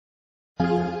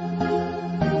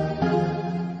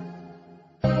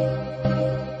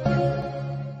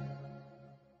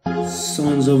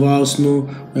Sons of Arsenal,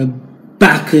 we're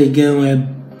back again, we're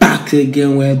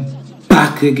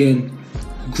back again.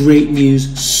 Great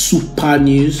news, super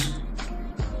news.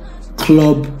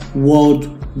 Club world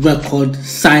record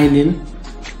signing.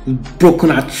 We've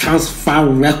broken our transfer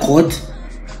record.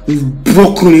 We've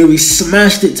broken it, we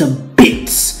smashed it to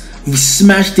bits.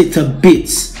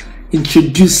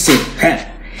 Introducing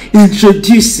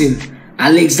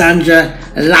Alexandre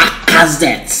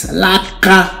Lacazette.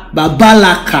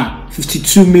 Laka,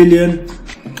 52 million.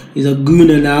 He's a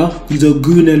gooner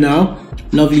now.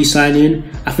 Lovely signing.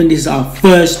 I think this is our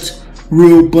first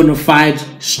real bona fide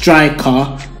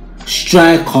striker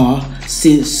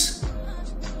since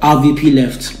RVP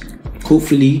left.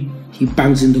 Hopefully he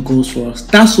bangs in the goals for us.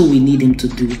 That's what we need him to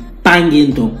do. Bang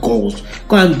in the goals.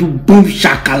 Go and do boom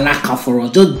shakalaka for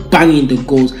us. Just bang in the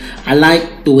goals. I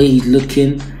like the way he's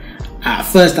looking. At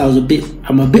first I'm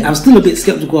still a bit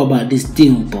skeptical about this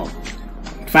deal, but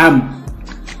fam,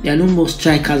 there are no more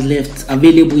strikers left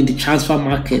available in the transfer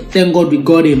market. Thank God we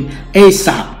got him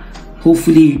ASAP.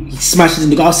 Hopefully he smashes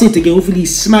in the goal. I'll say it again, hopefully he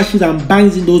smashes and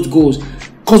bangs in those goals.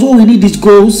 Because all we need is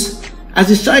goals. As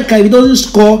a striker, if he doesn't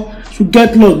score, should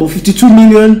get lost. But 52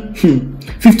 million,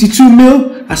 52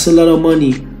 mil, that's a lot of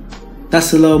money.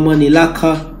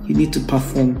 Laka, you need to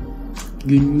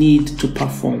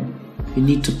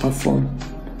perform.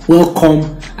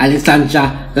 Welcome, Alexandre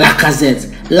Lacazette.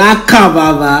 Laka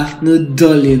Baba, no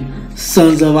darling.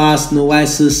 Sons of Arsenal, why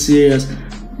so serious?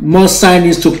 More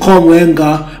signings to come,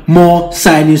 Wenger. More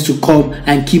signings to come,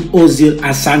 and keep Ozil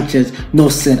and Sanchez. No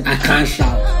said, I can't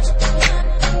shout.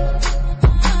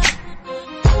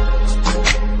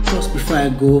 Just before I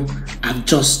go, I've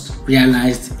just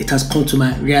realized, it has come to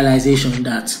my realization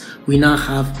that we now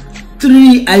have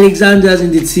 3 Alexanders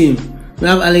in the team. We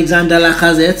have Alexandre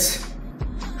Lacazette,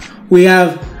 we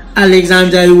have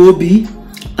Alexander Iwobi,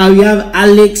 and we have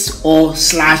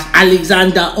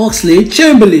Alexander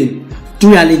Oxlade-Chamberlain.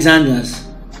 3 Alexanders.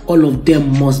 All of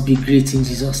them must be great in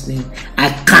Jesus' name. I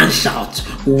can't shout.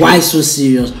 Why so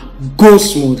serious?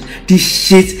 Ghost mode. This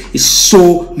shit is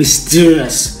so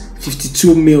mysterious.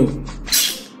 52 mil.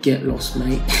 Get lost,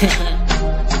 mate.